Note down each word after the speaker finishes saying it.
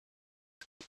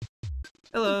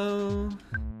Hello.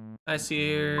 I see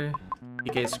here.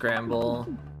 PK Scramble.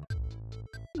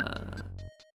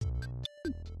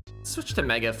 Switch to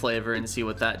Mega Flavor and see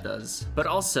what that does. But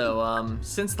also,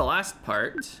 since the last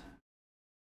part,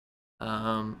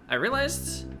 I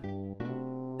realized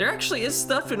there actually is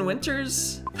stuff in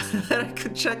Winters that I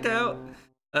could check out.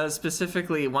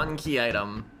 Specifically, one key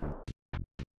item.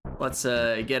 Let's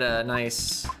get a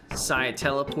nice side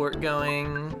teleport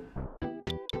going.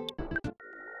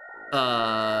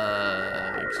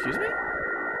 Excuse me?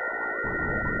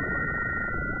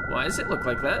 Why does it look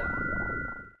like that?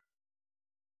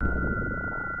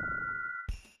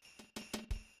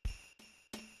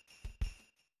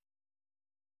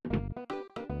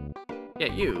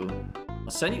 Yeah, you. I'll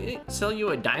sell you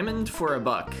a diamond for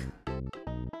 $1.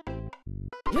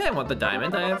 Yeah, I want the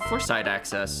diamond. I have 4 side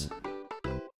access.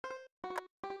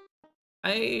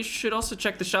 I should also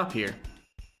check the shop here.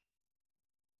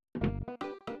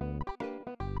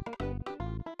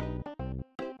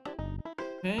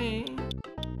 Okay.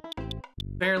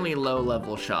 Fairly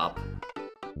low-level shop.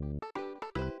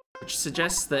 Which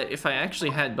suggests that if I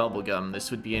actually had bubblegum, this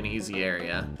would be an easy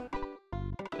area.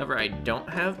 However, I don't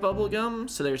have bubblegum,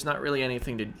 so there's not really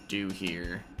anything to do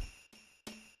here.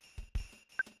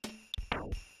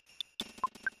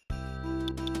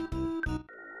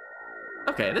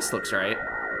 Okay, this looks right.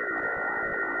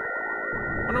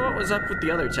 Wonder what was up with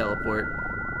the other teleport.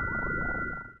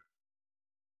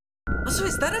 Also,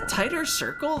 is that a tighter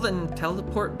circle than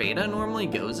teleport beta normally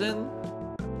goes in?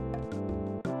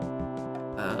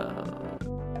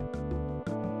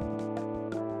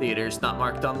 Theater's not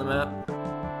marked on the map.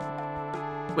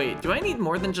 Wait, do I need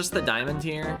more than just the diamond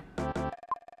here?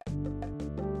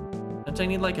 Don't I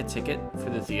need like a ticket for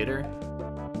the theater?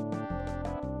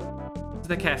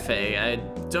 The cafe. I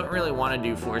don't really want to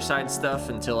do 4-side stuff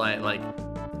until I like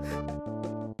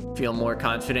feel more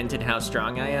confident in how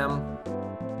strong I am.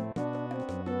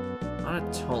 Not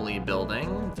a Tully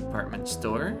building, department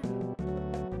store. I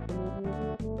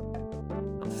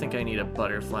don't think I need a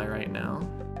butterfly right now.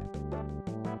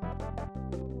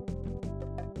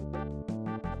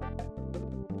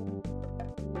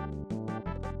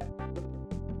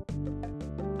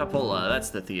 Capola,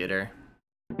 that's the theater.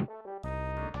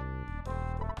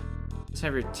 Let's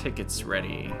have your tickets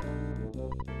ready.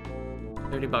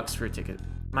 $30 for a ticket.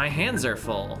 My hands are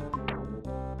full.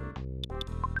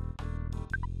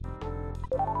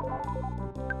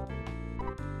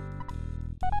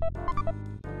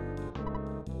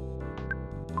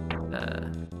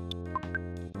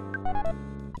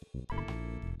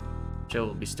 Joe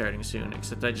will be starting soon,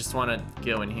 except I just want to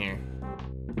go in here.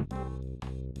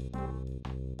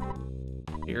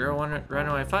 You're a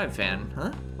Runaway 5 fan,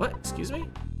 huh? What? Excuse me?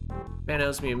 Man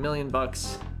owes me $1 million. The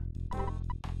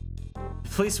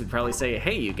police would probably say,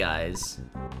 hey, you guys.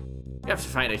 You have to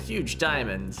find a huge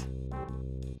diamond.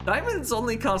 Diamonds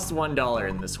only cost $1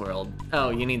 in this world. Oh,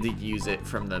 you need to use it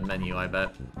from the menu, I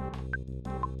bet.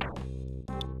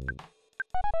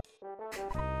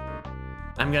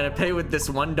 I'm gonna pay with this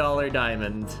 $1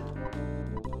 diamond.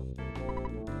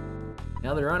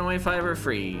 Now the Runaway 5 are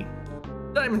free.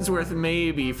 Diamond's worth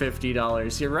maybe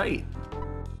 $50. You're right.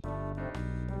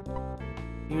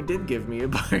 You did give me a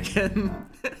bargain.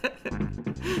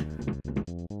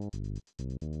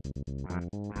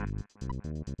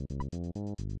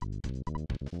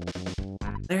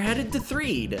 They're headed to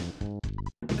Threed.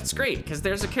 That's great, because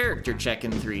there's a character check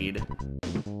in Threed.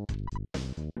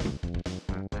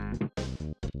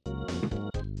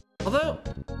 Although...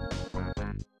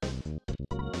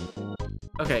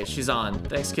 Okay, she's on.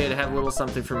 Thanks, kid. Have a little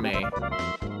something for me.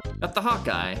 Got the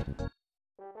Hawkeye.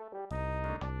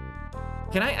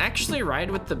 Can I actually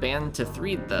ride with the band to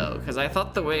Threed, though? Because I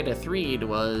thought the way to Threed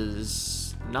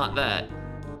was not that.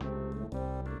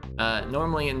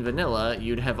 Normally in vanilla,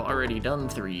 you'd have already done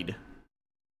Threed.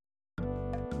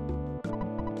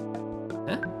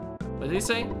 Huh? What did he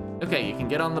say? Okay, you can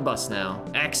get on the bus now.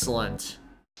 Excellent.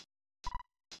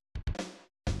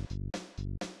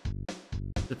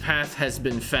 The path has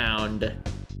been found.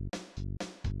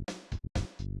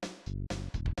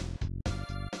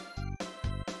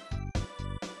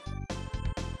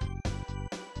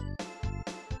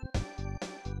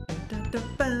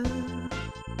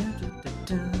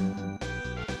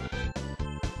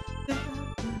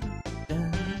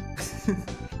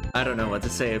 I don't know what to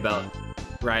say about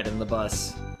riding the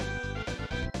bus.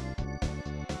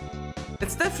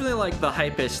 It's definitely like the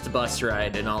hypest bus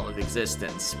ride in all of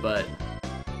existence, but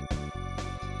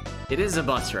it is a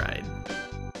bus ride.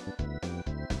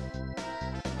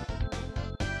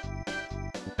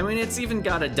 I mean, it's even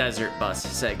got a desert bus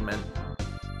segment.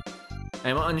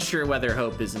 I'm unsure whether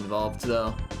hope is involved,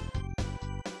 though.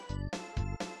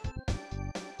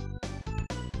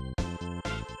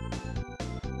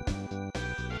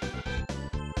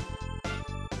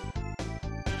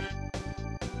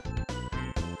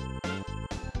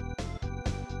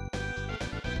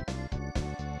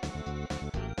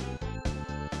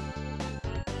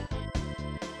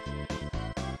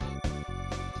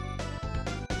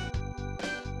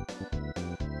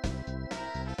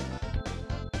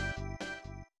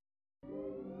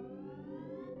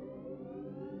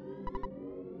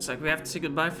 Looks like we have to say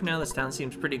goodbye for now. This town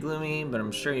seems pretty gloomy, but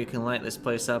I'm sure you can light this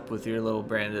place up with your little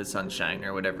branded sunshine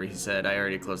or whatever he said. I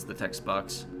already closed the text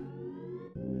box.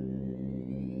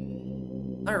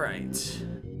 Alright.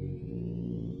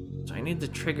 So I need to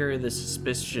trigger the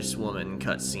suspicious woman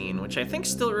cutscene, which I think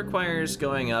still requires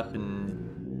going up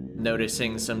and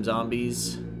noticing some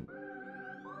zombies.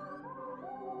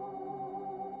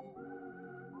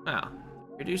 Wow.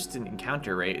 Reduced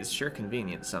encounter rate is sure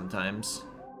convenient sometimes.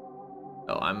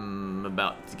 Oh, I'm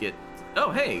about to get...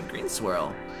 Oh, hey, green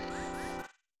swirl.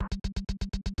 I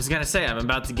was gonna say, I'm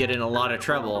about to get in a lot of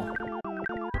trouble.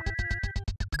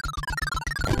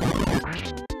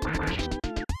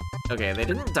 Okay, they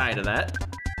didn't die to that.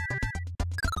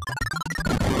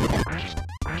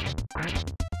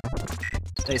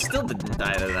 They still didn't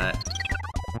die to that.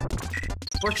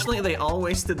 Fortunately, they all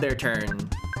wasted their turn.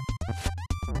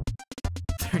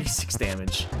 36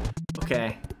 damage.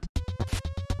 Okay.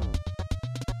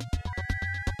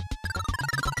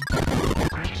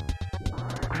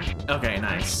 Okay,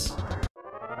 nice.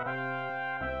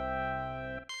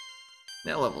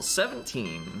 Now level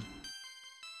 17.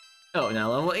 Oh, now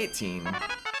level 18.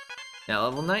 Now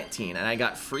level 19, and I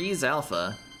got Freeze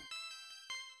Alpha.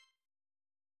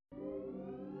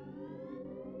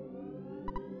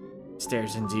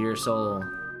 Stares into your soul.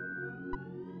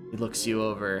 He looks you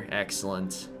over.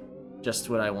 Excellent. Just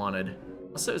what I wanted.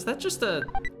 Also, is that just a...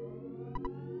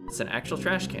 It's an actual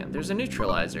trash can. There's a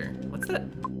neutralizer. What's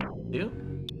that do?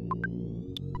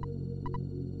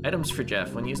 Items for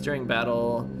Jeff. When used during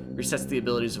battle, resets the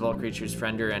abilities of all creatures,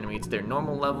 friend or enemy, to their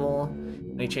normal level.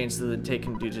 Any changes to the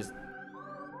taken do just...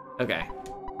 Okay.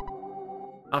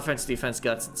 Offense, defense,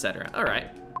 guts, etc.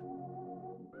 Alright.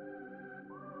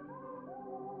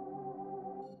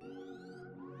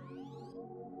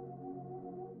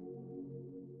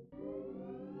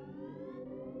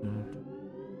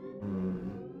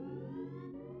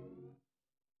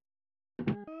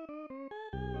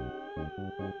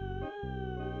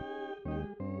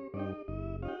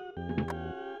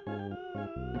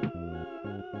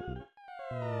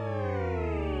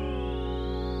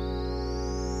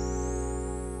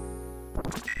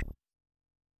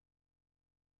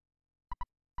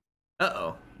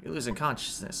 Uh-oh, you're losing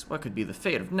consciousness. What could be the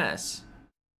fate of Ness?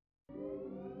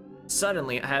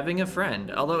 Suddenly having a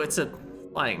friend, although it's a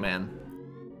flying man.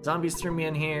 Zombies threw me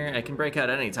in here. I can break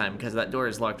out anytime because that door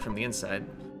is locked from the inside.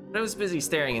 But I was busy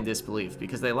staring in disbelief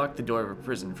because they locked the door of a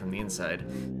prison from the inside.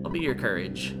 I'll be your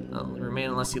courage. I'll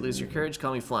remain unless you lose your courage.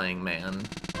 Call me Flying Man.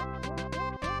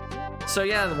 So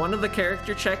yeah, one of the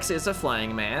character checks is a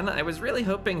Flying Man. I was really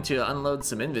hoping to unload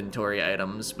some inventory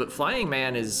items, but Flying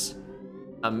Man is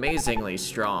amazingly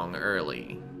strong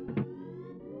early.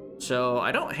 So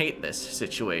I don't hate this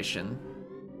situation.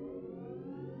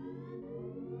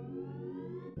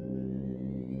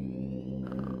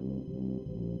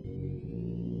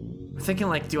 I'm thinking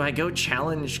like, do I go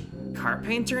challenge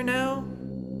Carpainter now?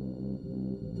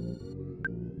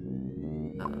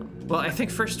 Well, I think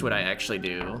first what I actually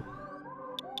do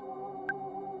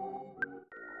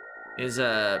is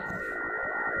go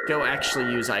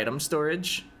actually use item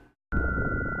storage.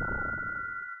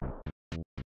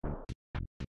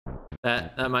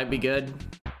 That might be good.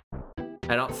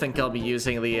 I don't think I'll be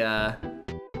using the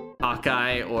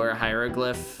Hawkeye or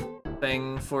Hieroglyph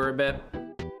thing for a bit.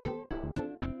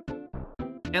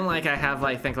 And like I have,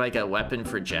 I think, like a weapon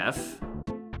for Jeff.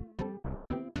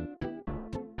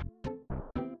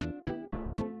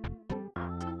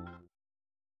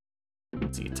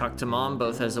 So you talk to Mom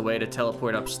both as a way to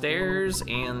teleport upstairs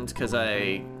and because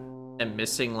I am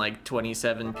missing like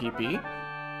 27 PP.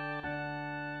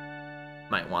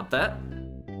 Might want that.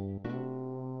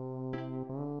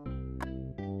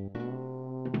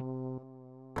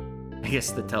 I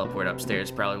guess the teleport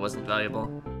upstairs probably wasn't valuable.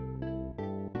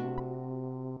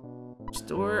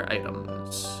 Store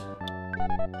items.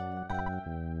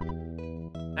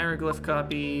 Hieroglyph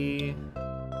copy.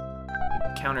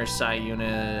 Counter psi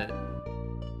unit.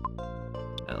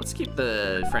 Let's keep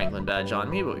the Franklin badge on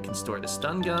me, but we can store the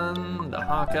stun gun, the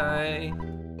Hawkeye.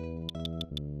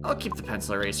 I'll keep the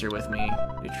pencil eraser with me.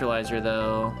 Neutralizer,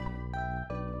 though.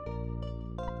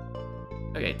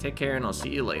 Okay, take care and I'll see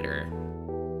you later.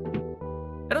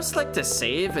 I just like to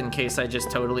save in case I just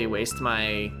totally waste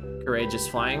my courageous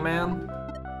flying man.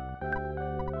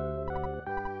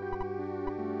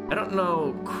 I don't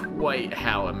know quite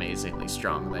how amazingly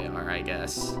strong they are, I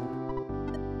guess.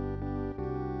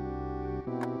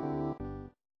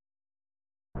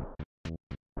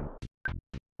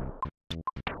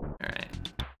 Alright.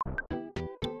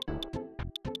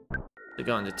 So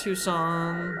going to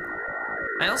Tucson.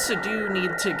 I also do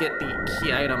need to get the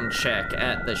key item check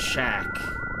at the shack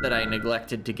that I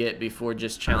neglected to get before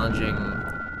just challenging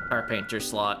Carpainter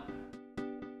slot.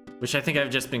 Which I think I've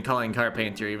just been calling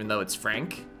Carpainter even though it's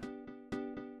Frank.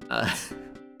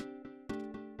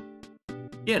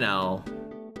 You know.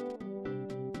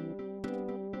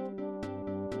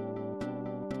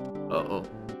 Uh-oh.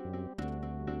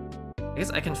 I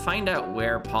guess I can find out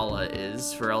where Paula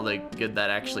is for all the good that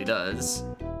actually does.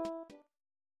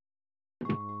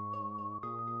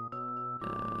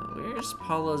 Where's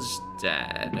Paula's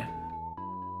dad?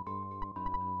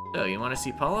 Oh, you want to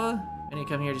see Paula? And you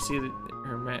come here to see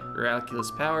her miraculous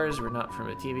powers. We're not from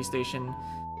a TV station.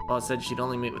 Paula said she'd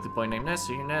only meet with a boy named Ness,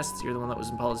 so you're Ness. You're the one that was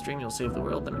in Paula's dream. You'll save the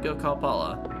world. Then go call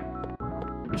Paula.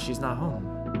 But she's not home.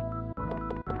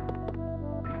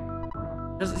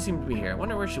 Doesn't seem to be here. I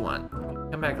wonder where she went.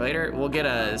 Come back later. We'll get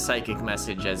a psychic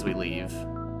message as we leave.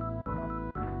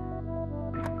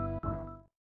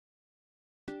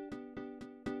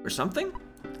 Or something?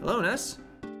 Hello, Ness.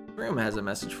 Room has a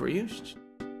message for you.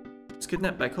 It's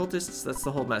kidnapped by cultists. That's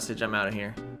the whole message. I'm out of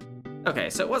here. Okay,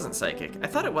 so it wasn't psychic. I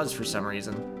thought it was for some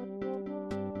reason.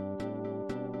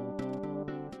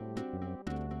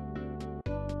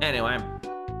 Anyway,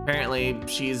 apparently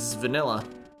she's vanilla.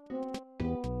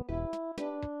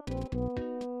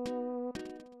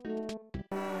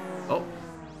 Oh,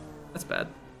 that's bad.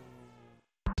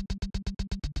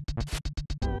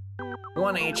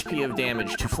 1 HP of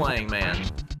damage to Flying Man.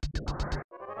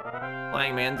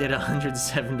 Flying Man did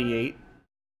 178.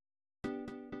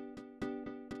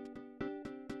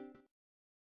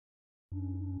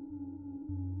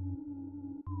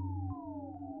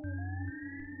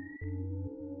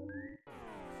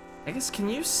 I guess, can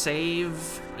you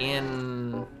save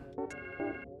in...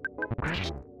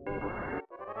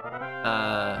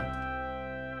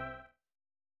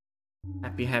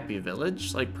 Happy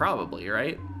Village? Like, probably,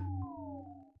 right?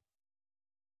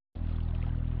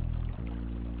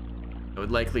 It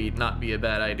would likely not be a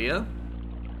bad idea.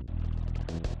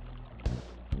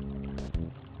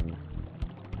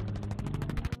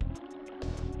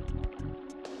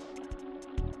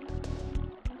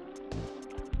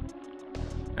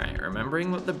 Alright,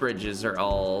 remembering what the bridges are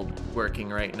all working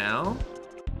right now.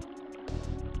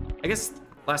 I guess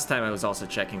last time I was also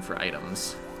checking for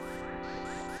items.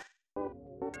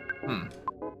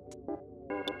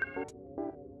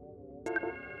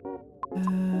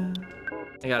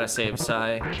 I gotta save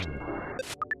Sai.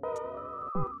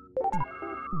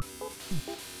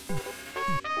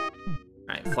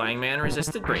 Alright, Flying Man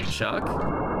resisted Brain Shock.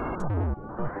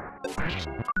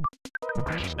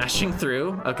 Smashing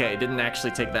through. Okay, didn't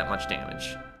actually take that much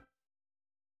damage.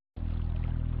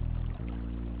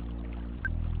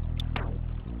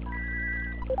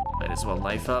 Might as well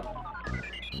life up.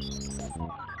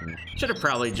 Should have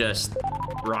probably just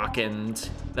rockined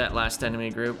that last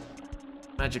enemy group.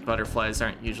 Magic butterflies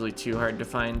aren't usually too hard to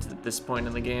find at this point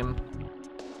in the game.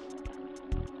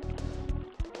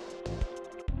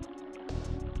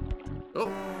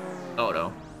 Oh, oh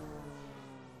no.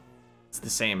 It's the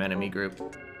same enemy group.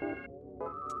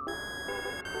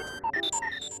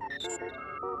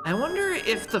 I wonder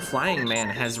if the Flying Man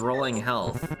has rolling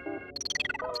health.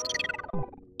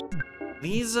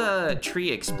 These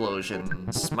tree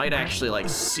explosions might actually like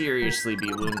seriously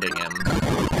be wounding him.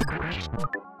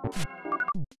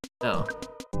 Oh.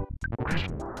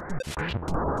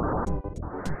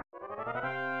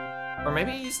 Or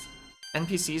maybe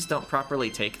NPCs don't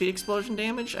properly take the explosion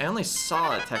damage? I only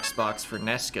saw a text box for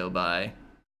Ness go by.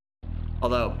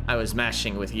 Although, I was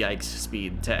mashing with yikes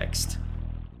speed text.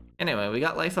 Anyway, we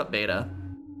got life up beta.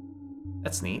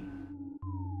 That's neat.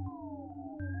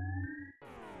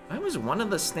 Why was one of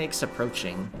the snakes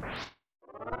approaching?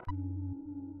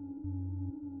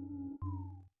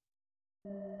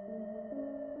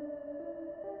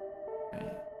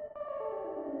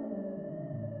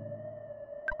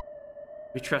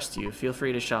 We trust you. Feel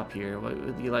free to shop here. What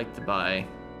would you like to buy?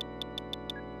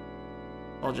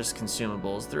 All just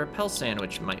consumables. The repel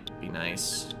sandwich might be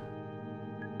nice.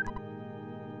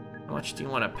 How much do you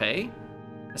want to pay?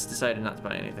 I just decided not to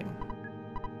buy anything.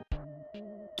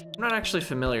 I'm not actually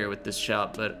familiar with this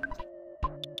shop, but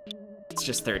it's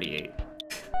just 38.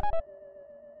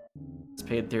 It's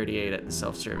paid 38 at the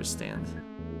self-service stand.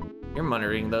 You're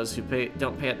monitoring those who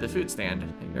don't pay at the food stand.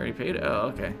 You already paid?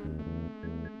 Oh, okay.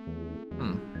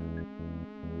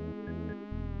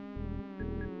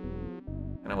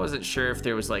 I wasn't sure if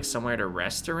there was like somewhere to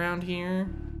rest around here.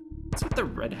 What's with the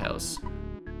red house?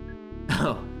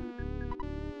 Oh.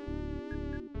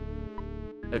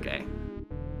 Okay.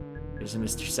 There's a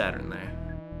Mr. Saturn there.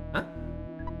 Huh?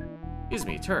 Excuse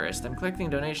me, tourist. I'm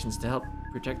collecting donations to help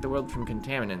protect the world from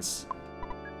contaminants.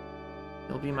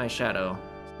 You'll be my shadow,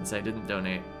 since I didn't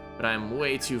donate. But I'm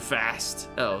way too fast.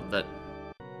 Oh,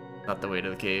 not the way to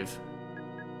the cave.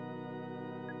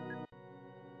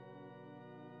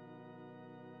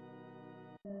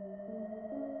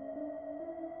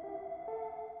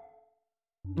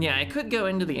 Yeah, I could go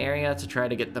into the area to try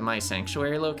to get the My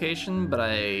Sanctuary location, but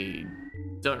I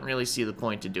don't really see the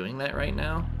point to doing that right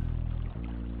now.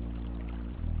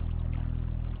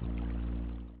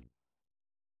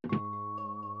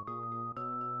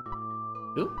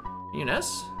 Ooh,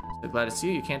 Eunice? So glad to see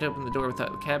you. You can't open the door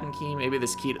without the cabin key. Maybe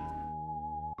this key to...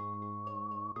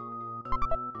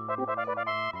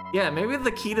 Yeah, maybe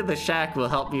the key to the shack will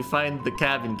help me find the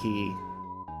cabin key.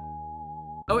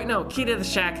 Oh wait, no, key to the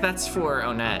shack, that's for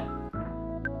Onette.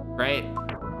 Right?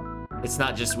 It's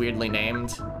not just weirdly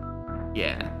named?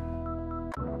 Yeah.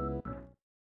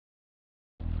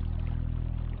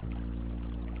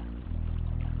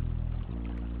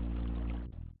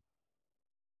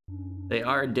 They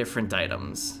are different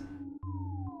items.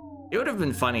 It would have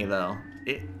been funny though.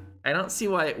 I don't see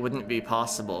why it wouldn't be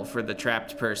possible for the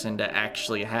trapped person to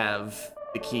actually have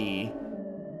the key.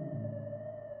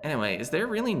 Anyway, is there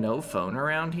really no phone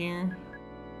around here?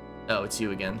 Oh, it's you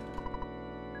again.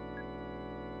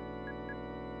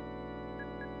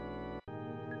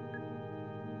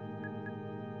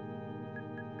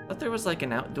 I thought there was like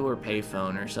an outdoor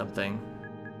payphone or something.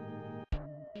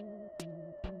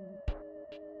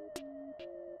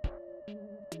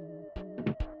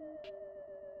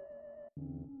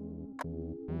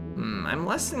 I'm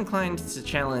less inclined to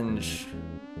challenge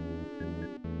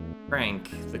Frank,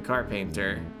 the car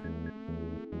painter,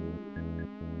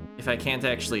 if I can't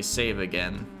actually save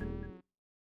again.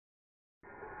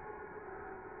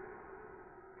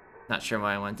 Not sure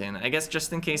why I went in. I guess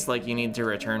just in case like you need to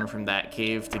return from that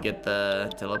cave to get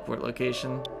the teleport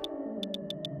location.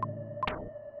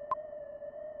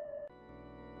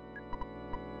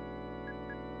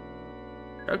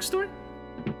 Drugstore?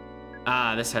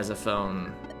 Ah, this has a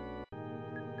phone.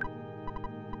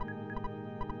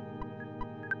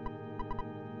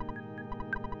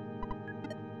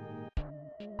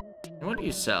 What do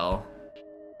you sell?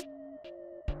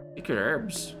 Secret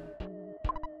herbs.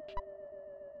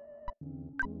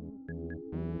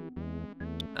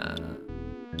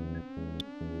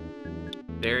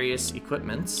 Various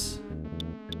equipments.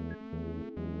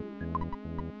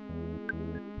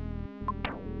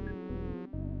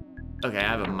 Okay, I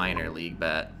have a minor league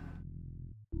bat.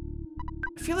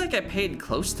 I feel like I paid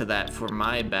close to that for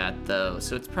my bat though,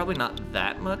 so it's probably not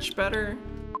that much better.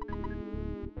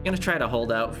 I'm gonna try to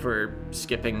hold out for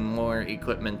skipping more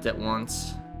equipment at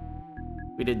once.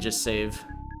 We did just save.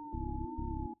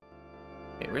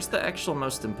 Okay, where's the actual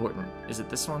most important? Is it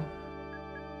this one?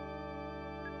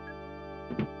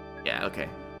 Yeah, okay.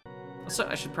 Also,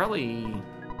 I should probably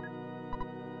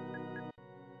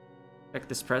check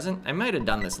this present. I might have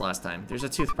done this last time. There's a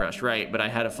toothbrush, right, but I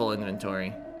had a full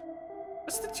inventory.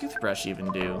 What's the toothbrush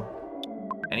even do?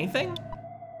 Anything?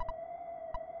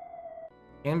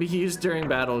 Can be used during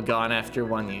battle, gone after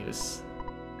one use.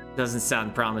 Doesn't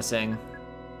sound promising.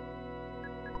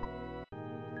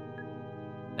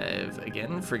 I've,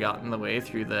 again, forgotten the way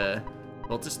through the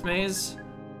cultist maze.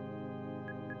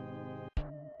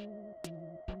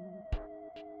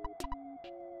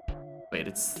 Wait,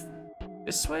 it's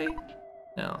this way?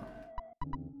 No.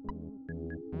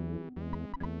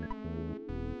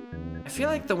 I feel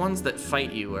like the ones that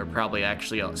fight you are probably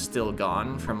actually still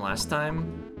gone from last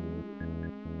time.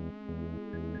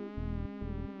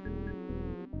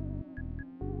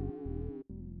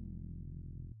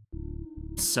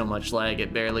 So much lag,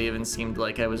 it barely even seemed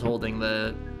like I was holding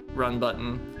the run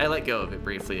button. I let go of it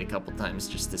briefly a couple times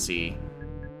just to see.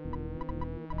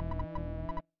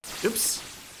 Oops.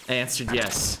 I answered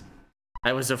yes.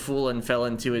 I was a fool and fell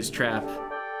into his trap.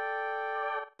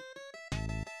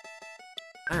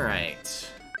 Alright.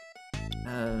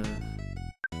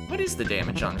 What is the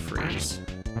damage on freeze?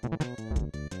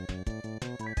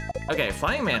 Okay,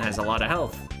 Flying Man has a lot of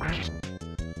health.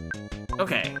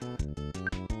 Okay.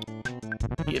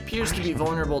 He appears to be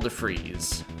vulnerable to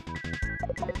freeze.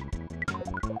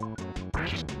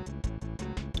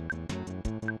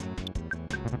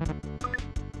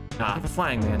 Ah, the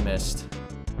flying man missed.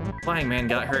 Flying man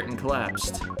got hurt and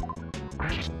collapsed.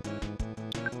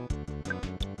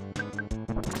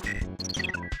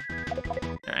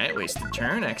 Alright, wasted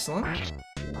turn, excellent.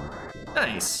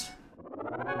 Nice.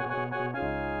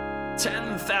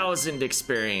 10,000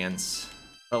 experience.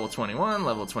 Level 21,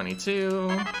 level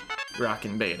 22,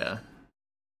 rockin' beta.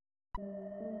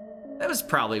 That was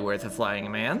probably worth a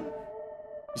flying man.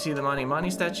 You see the Mani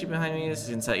statue behind me? This is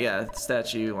inside. Yeah, the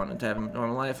statue wanted to have a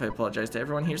normal life. I apologize to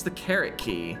everyone. Here's the carrot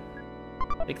key.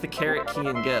 Take the carrot key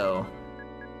and go.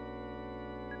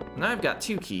 Now I've got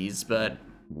 2 keys, but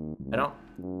I don't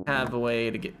have a way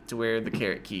to get to where the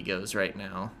carrot key goes right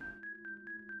now.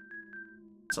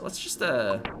 So let's just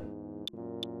drop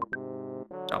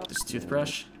this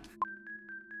toothbrush.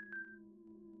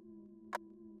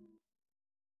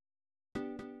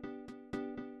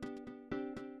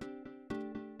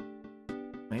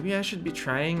 Maybe I should be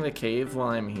trying the cave while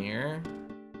I'm here,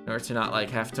 in order to not like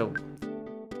have to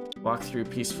walk through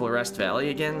Peaceful Rest Valley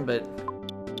again, but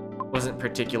it wasn't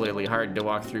particularly hard to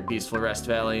walk through Peaceful Rest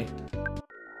Valley.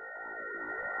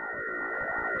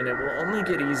 And it will only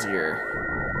get easier.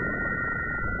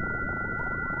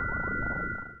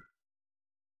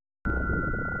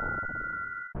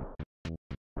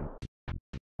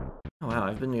 Oh wow,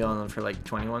 I've been going on for like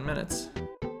 21 minutes.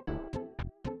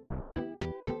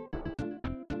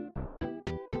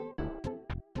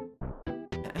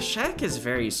 A shack is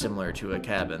very similar to a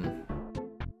cabin.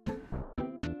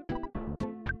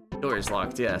 Door is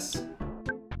locked, yes.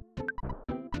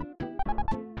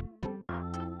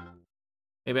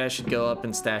 Maybe I should go up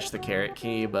and stash the carrot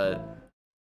key, but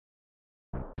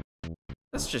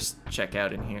let's just check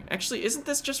out in here. Actually, isn't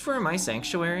this just for my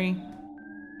sanctuary?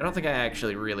 I don't think I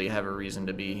actually really have a reason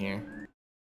to be here.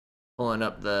 Pulling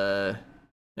up the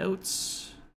notes.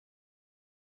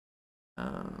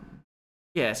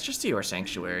 Yeah, it's just your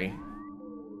sanctuary.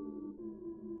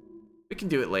 We can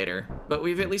do it later, but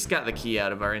we've at least got the key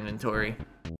out of our inventory.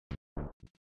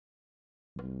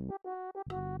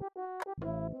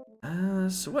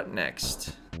 So what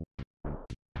next?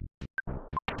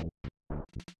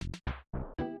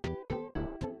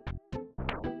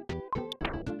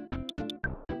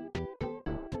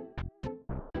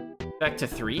 Back to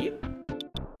 3?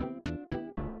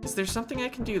 Is there something I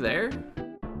can do there?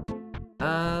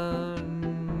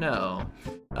 No.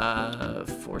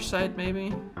 Foresight,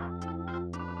 maybe?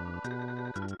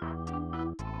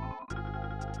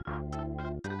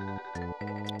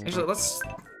 Actually, let's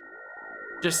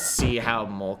just see how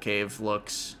Mole Cave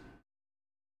looks.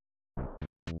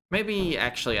 Maybe,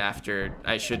 actually, after,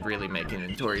 I should really make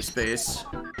inventory space.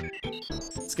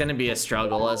 It's gonna be a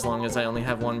struggle as long as I only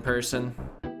have 1 person.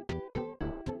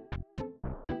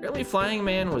 Really, Flying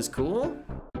Man was cool.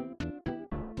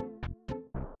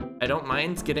 I don't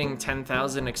mind getting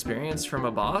 10,000 experience from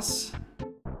a boss.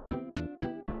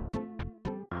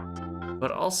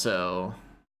 But also,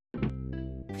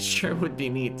 sure would be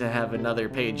neat to have another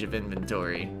page of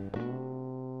inventory.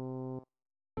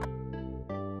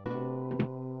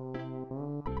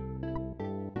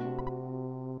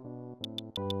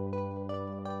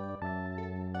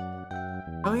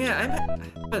 Oh yeah, I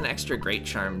have an extra Great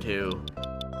Charm too.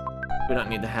 We don't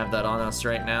need to have that on us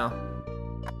right now.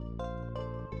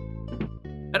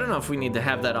 I don't know if we need to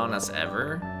have that on us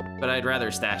ever, but I'd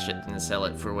rather stash it than sell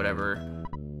it for whatever.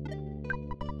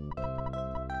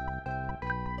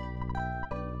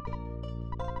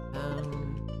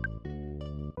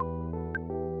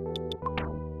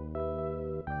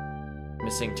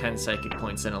 Missing 10 psychic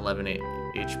points and 11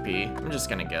 HP. I'm just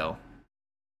gonna go.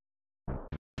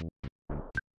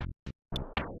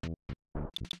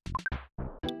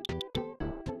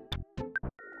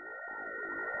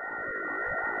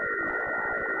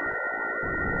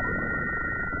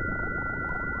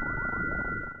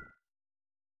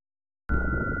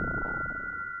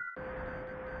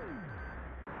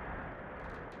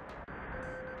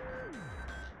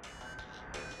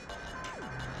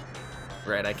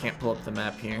 Right, I can't pull up the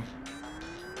map here.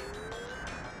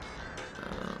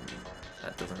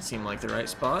 That doesn't seem like the right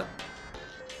spot.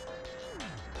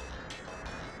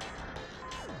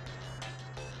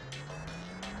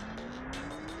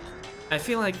 I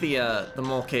feel like the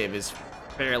Mole Cave is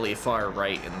fairly far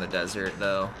right in the desert,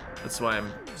 though. That's why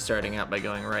I'm starting out by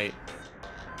going right.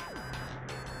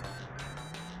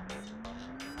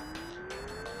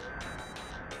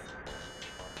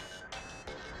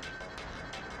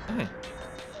 Hey.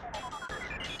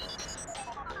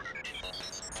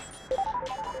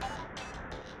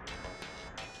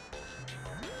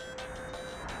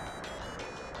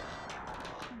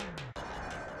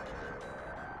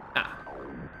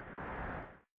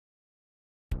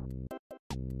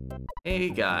 a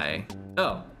guy.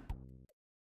 Oh.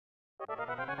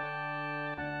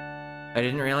 I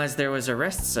didn't realize there was a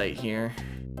rest site here.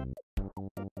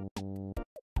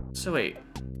 So wait,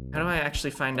 how do I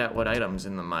actually find out what item's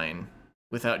in the mine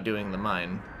without doing the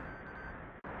mine?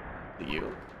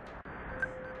 You?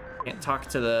 Can't talk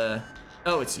to the...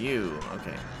 Oh, it's you.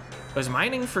 Okay. I was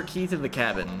mining for key to the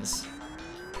cabins.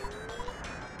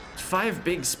 5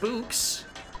 big spooks.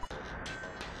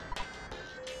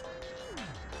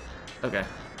 Okay.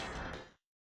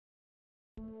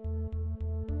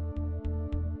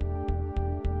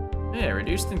 Yeah,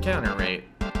 reduced encounter rate.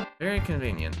 Very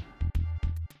convenient.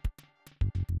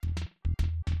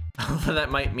 Although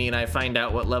that might mean I find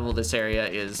out what level this area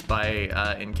is by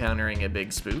encountering a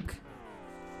big spook.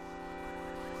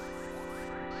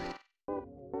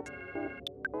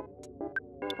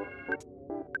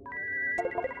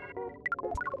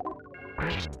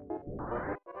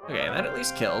 Okay, that at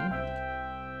least killed.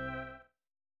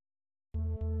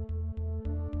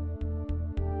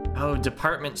 Oh,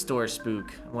 department store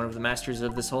spook. One of the masters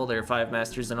of this hole. There are 5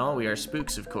 masters in all. We are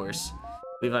spooks, of course. I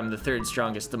believe I'm the 3rd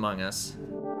strongest among us.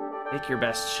 Take your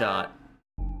best shot.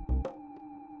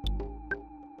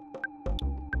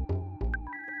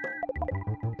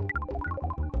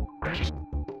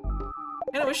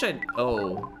 And I wish I'd...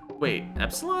 Oh, wait,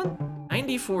 Epsilon?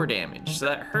 94 damage, so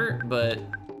that hurt, but...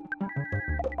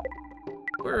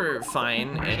 We're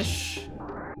fine-ish.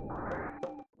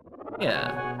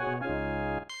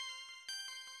 Yeah.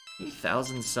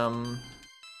 3,000 some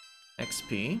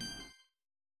XP.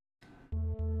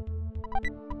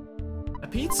 A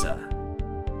pizza.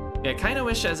 Yeah, I kind of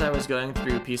wish as I was going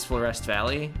through Peaceful Rest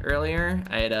Valley earlier,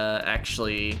 I had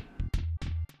actually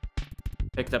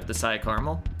picked up the Psy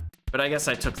Caramel. But I guess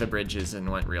I took the bridges and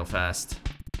went real fast.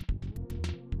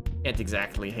 Can't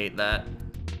exactly hate that.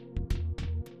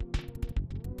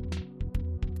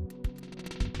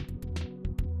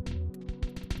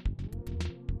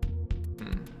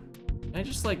 Can I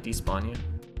just, like, despawn you?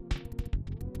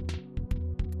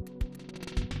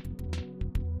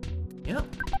 Yep.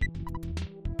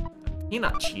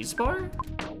 Peanut cheese bar?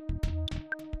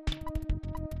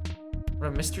 One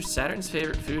of Mr. Saturn's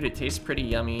favorite food. It tastes pretty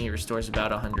yummy. It restores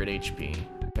about 100 HP.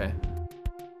 Okay.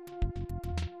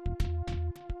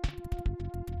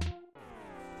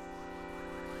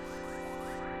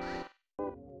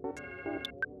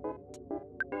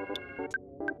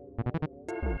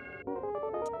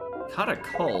 Caught a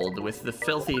cold with the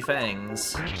filthy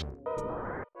fangs.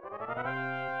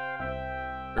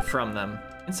 Or from them.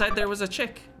 Inside there was a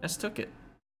chick. Ness took it.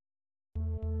 I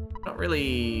don't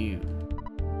really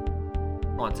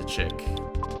want a chick.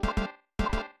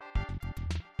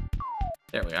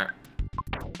 There we are.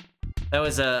 That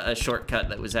was a shortcut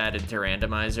that was added to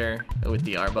randomizer with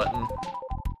the R button.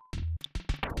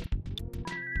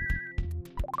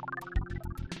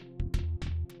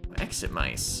 Exit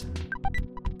mice.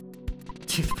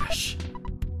 Toothbrush.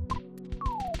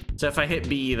 So if I hit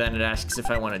B, then it asks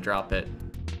if I want to drop it.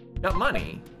 Got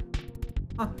money.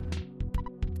 Huh.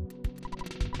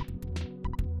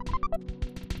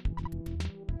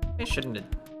 I shouldn't have.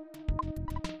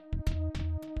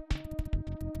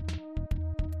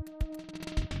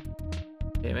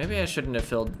 Okay, maybe I shouldn't have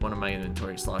filled one of my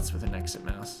inventory slots with an exit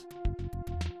mouse.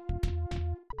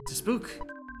 It's a spook.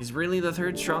 He's really the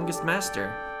 3rd strongest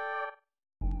master.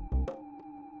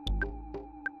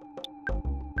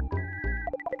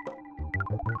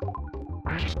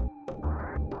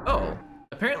 Oh,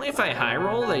 apparently if I high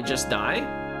roll, they just die?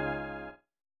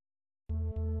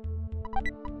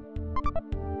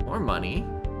 More money.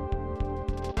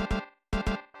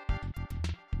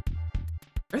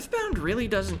 Earthbound really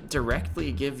doesn't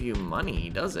directly give you money,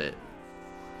 does it?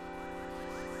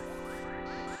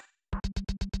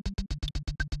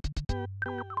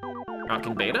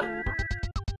 Rockin' beta?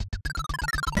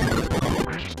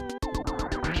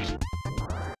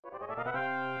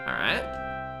 Alright.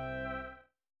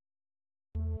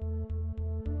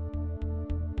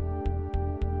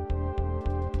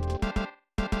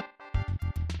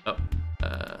 Oh,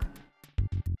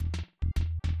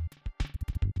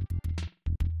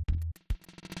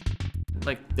 I'd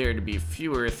like there to be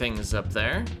fewer things up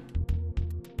there.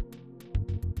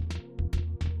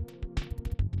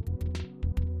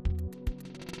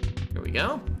 Here we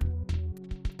go.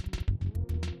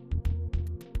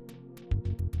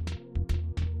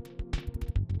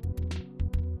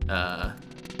 I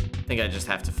think I just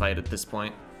have to fight at this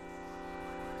point.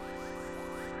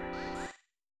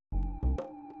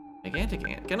 Gigantic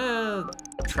ant. Gonna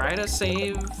try to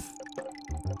save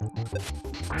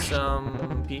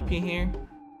some PP here.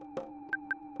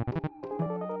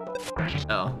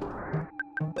 Oh.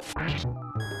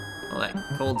 Well, that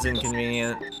cold's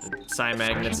inconvenient. The psi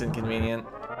magnet's inconvenient.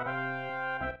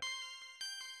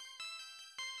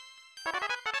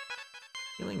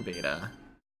 Healing beta.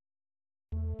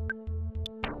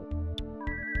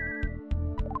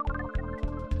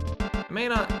 I may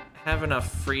not have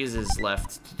enough freezes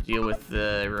left to deal with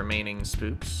the remaining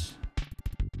spooks.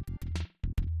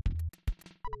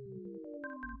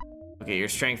 Okay, your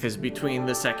strength is between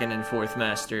the second and fourth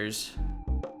masters.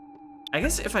 I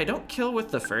guess if I don't kill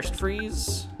with the first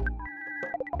freeze,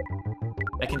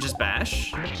 I can just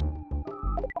bash.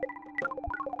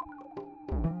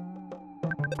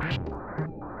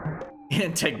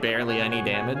 And take barely any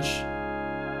damage.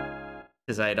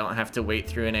 Because I don't have to wait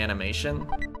through an animation.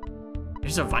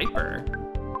 There's a Viper.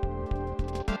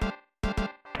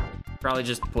 Probably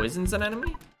just poisons an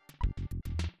enemy?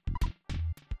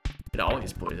 It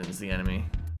always poisons the enemy.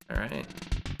 Alright.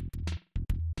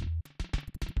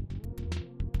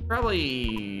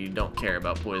 Probably don't care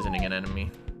about poisoning an enemy,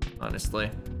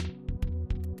 honestly.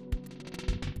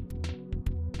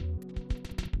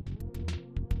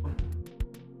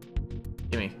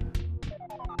 Gimme.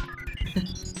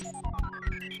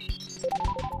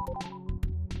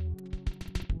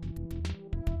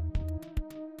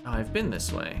 Oh, I've been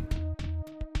this way.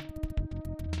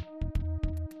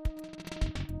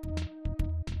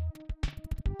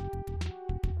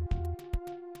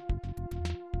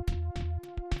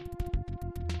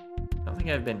 I don't think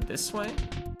I've been this way.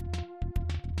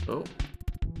 Oh.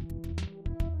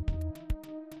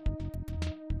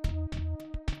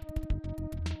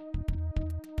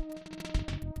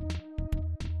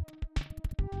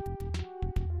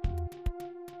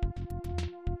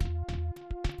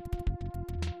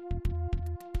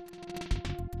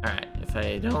 Alright, if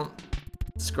I don't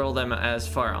scroll them as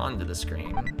far onto the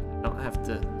screen, I don't have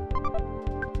to...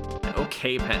 An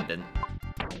okay pendant.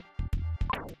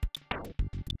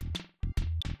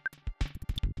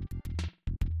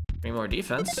 More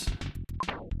defense.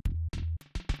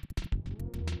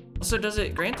 Also, does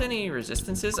it grant any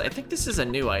resistances? I think this is a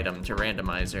new item to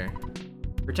randomizer.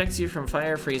 Protects you from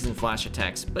fire, freeze, and flash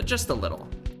attacks, but just a little.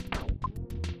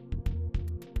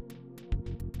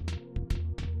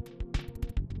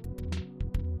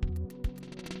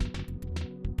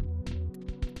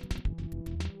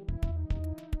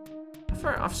 How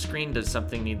far off screen does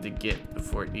something need to get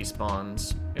before it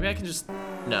despawns? Maybe I can just...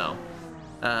 No.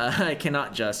 I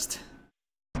cannot just.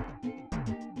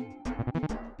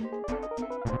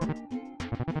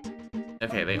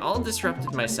 Okay, they all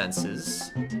disrupted my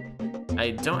senses.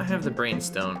 I don't have the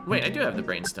brainstone. Wait, I do have the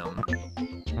brainstone.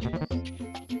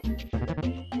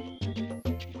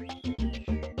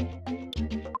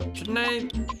 Shouldn't I?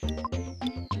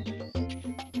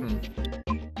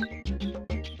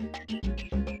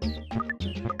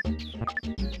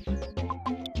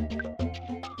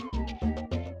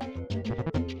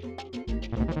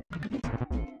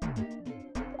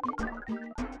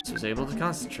 Was able to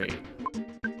concentrate.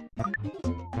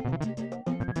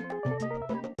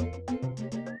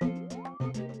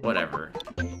 Whatever.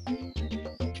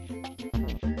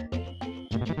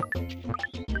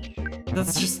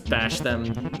 Let's just bash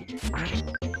them.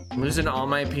 I'm losing all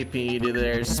my PP to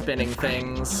their spinning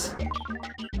things.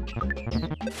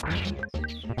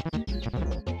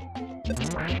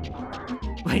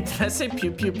 Wait, did I say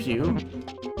pew pew pew?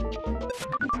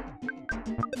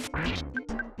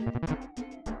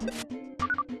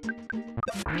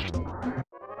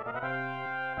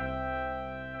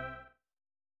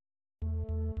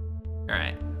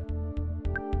 Alright.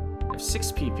 I have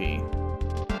 6 PP.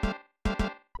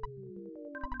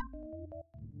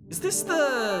 Is this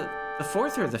the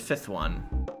fourth or the fifth one?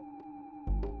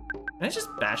 Can I just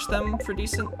bash them for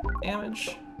decent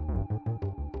damage?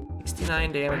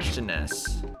 69 damage to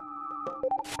Ness.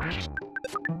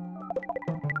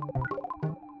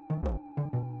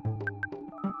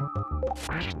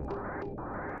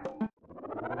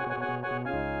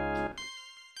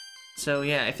 So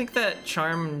yeah, I think that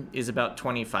charm is about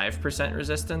 25%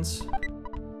 resistance.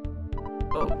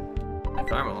 Oh, hi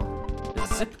Carmel. A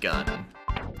zip gun.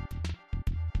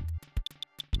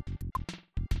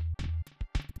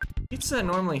 Pizza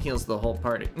normally heals the whole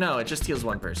party. No, it just heals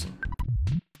one person.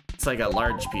 It's like a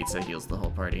large pizza heals the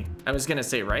whole party. I was gonna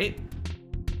say right?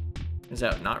 Is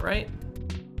that not right?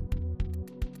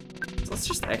 So let's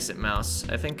just exit mouse,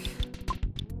 I think.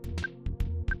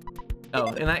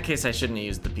 Oh, in that case, I shouldn't have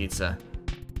used the pizza.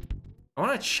 I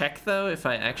want to check, though, if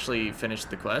I actually finished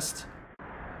the quest.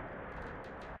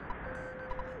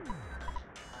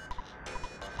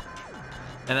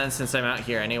 And then, since I'm out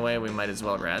here anyway, we might as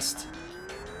well rest.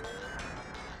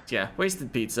 Yeah,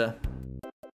 wasted pizza.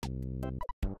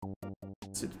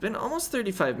 So been almost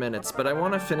 35 minutes, but I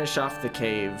want to finish off the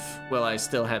cave while I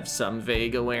still have some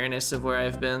vague awareness of where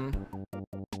I've been.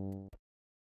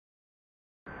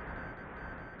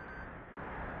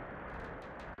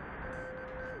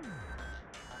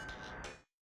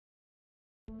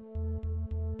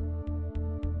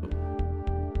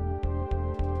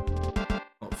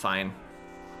 Oh, fine.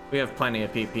 We have plenty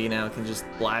of PP now, can just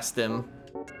blast him.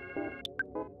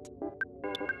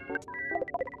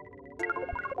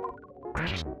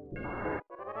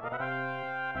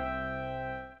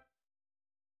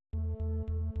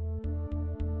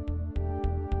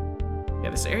 Yeah,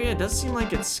 this area does seem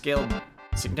like it's scaled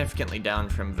significantly down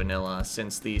from vanilla,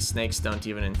 since the snakes don't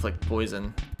even inflict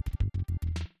poison.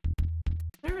 Is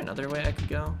there another way I could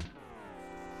go?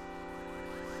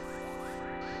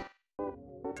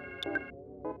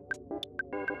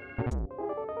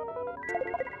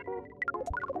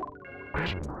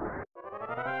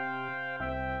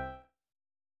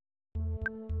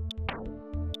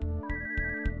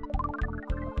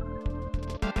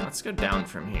 Yeah, let's go down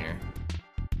from here.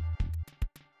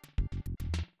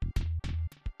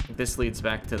 This leads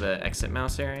back to the exit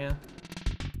mouse area.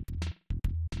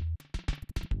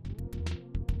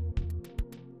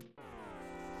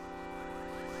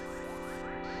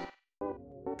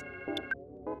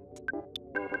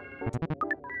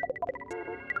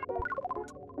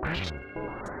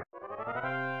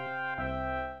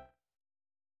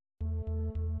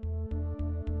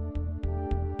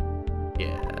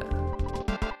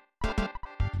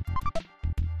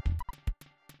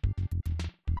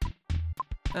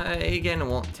 Again,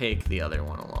 won't take the other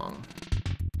one along.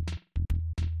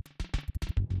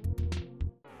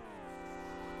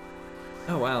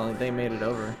 Oh wow, they made it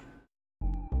over.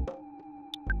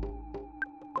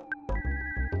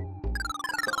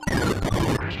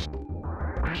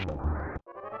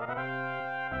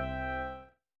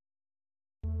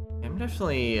 I'm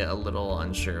definitely a little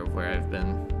unsure of where I've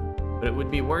been, but it would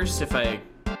be worse if I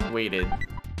waited.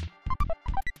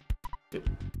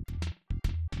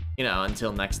 You know,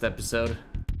 until next episode.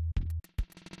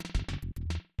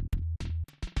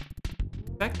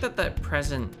 The fact that that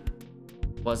present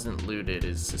wasn't looted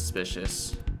is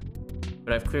suspicious,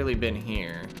 but I've clearly been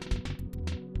here.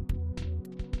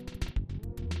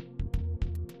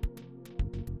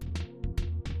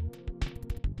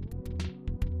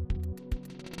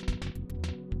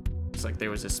 Looks like there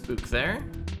was a spook there.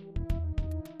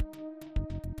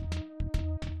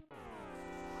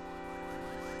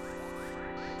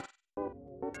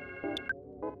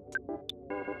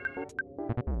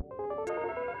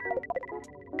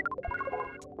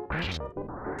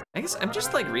 I guess I'm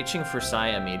just like reaching for Sai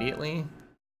immediately.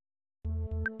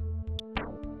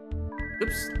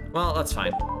 Oops. Well, that's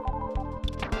fine.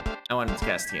 I wanted to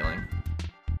cast healing.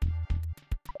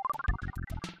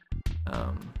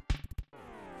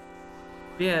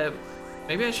 Yeah,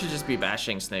 maybe I should just be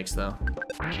bashing snakes though.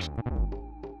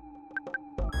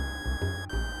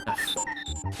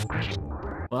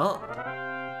 Well,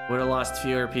 would have lost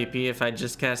fewer PP if I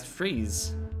just cast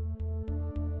freeze.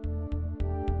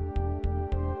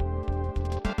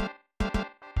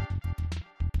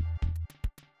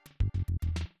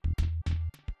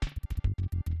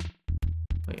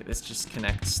 Wait, this just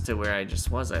connects to where I just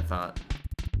was, I thought.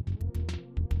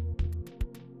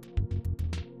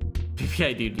 Maybe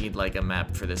I do need like a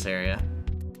map for this area.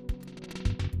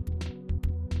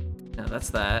 No, that's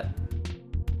that.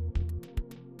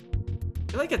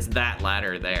 I feel like it's that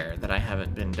ladder there that I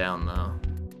haven't been down though.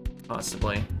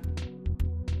 Possibly.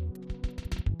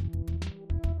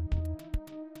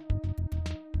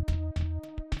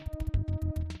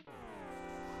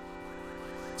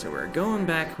 So we're going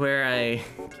back where I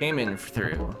came in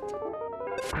through.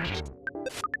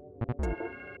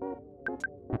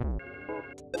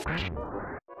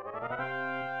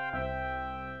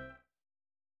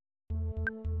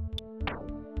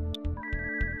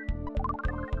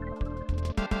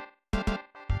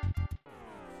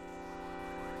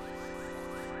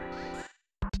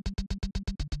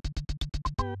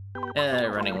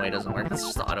 Running away doesn't work. That's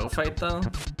just auto fight though.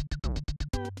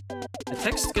 The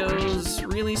text goes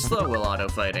really slow while auto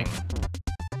fighting.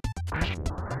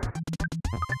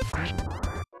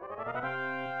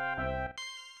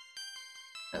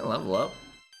 Level up.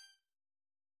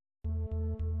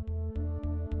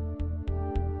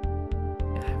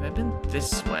 Have I been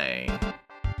this way?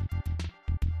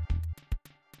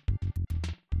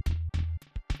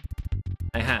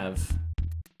 I have.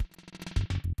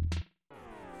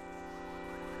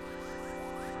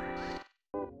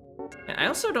 I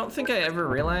also don't think I ever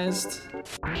realized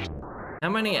how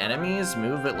many enemies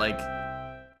move at like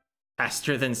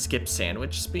faster than skip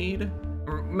sandwich speed. I'm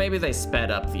Or maybe they sped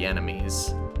up the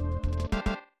enemies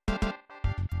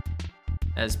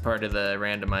as part of the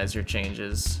randomizer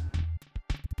changes.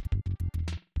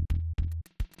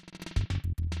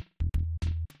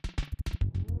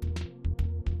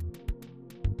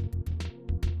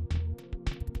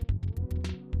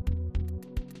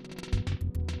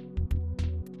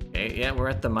 Okay, yeah, we're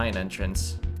at the mine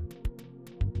entrance.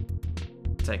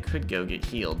 I could go get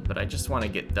healed, but I just want to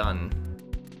get done.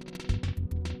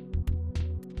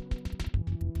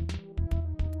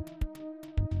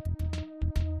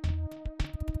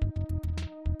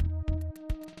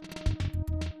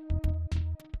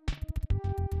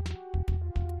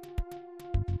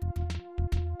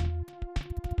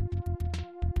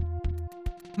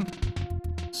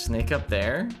 Snake up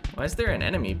there? Why is there an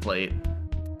enemy plate?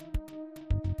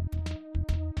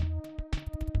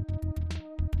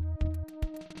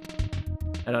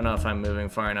 I don't know if I'm moving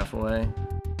far enough away.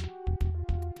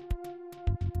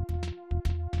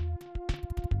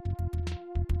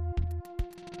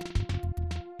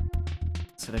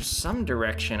 So there's some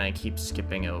direction I keep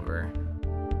skipping over.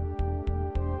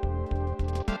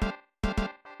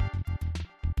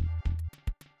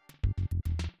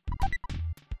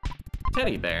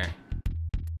 Teddy bear.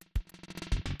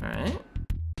 Alright.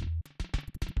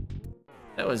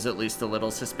 That was at least a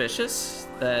little suspicious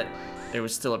that there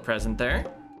was still a present there.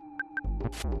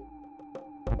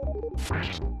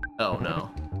 Oh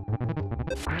no.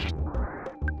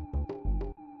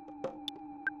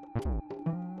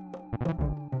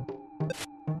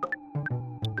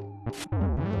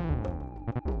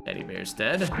 Teddy bear's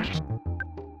dead.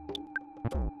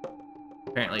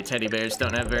 Apparently teddy bears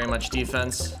don't have very much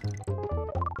defense.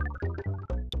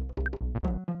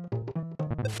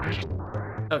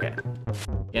 Okay.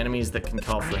 The enemies that can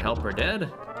call for help are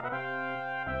dead.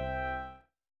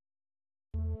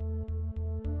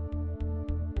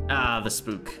 Ah, the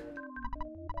spook.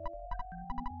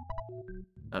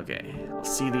 Okay, I'll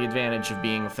see the advantage of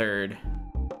being third.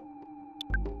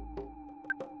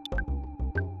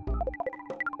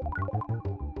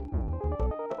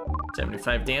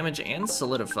 $75 damage and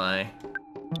solidify.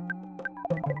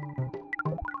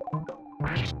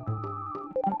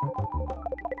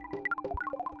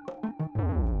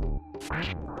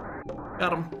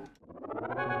 Got him.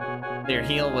 Their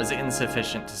heal was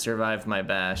insufficient to survive my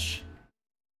bash.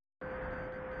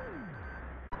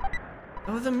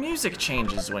 Oh, the music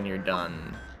changes when you're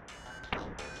done.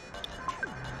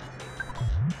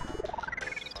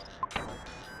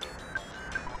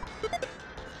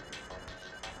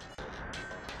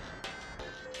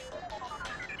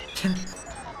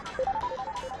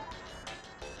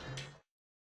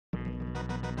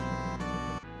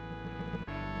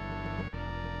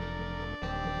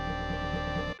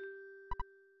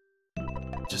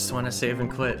 Just want to save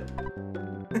and quit.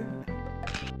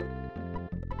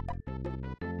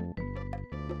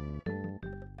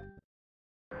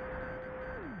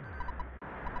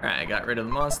 Alright, I got rid of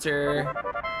the monster.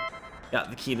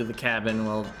 Got the key to the cabin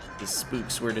while the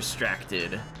spooks were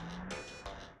distracted.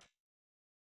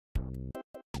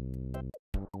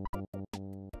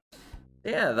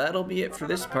 Yeah, that'll be it for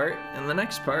this part. In the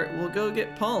next part, we'll go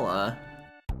get Paula.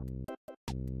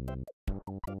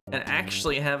 And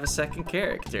actually have a second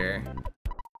character.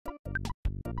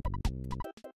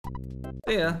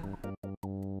 See ya.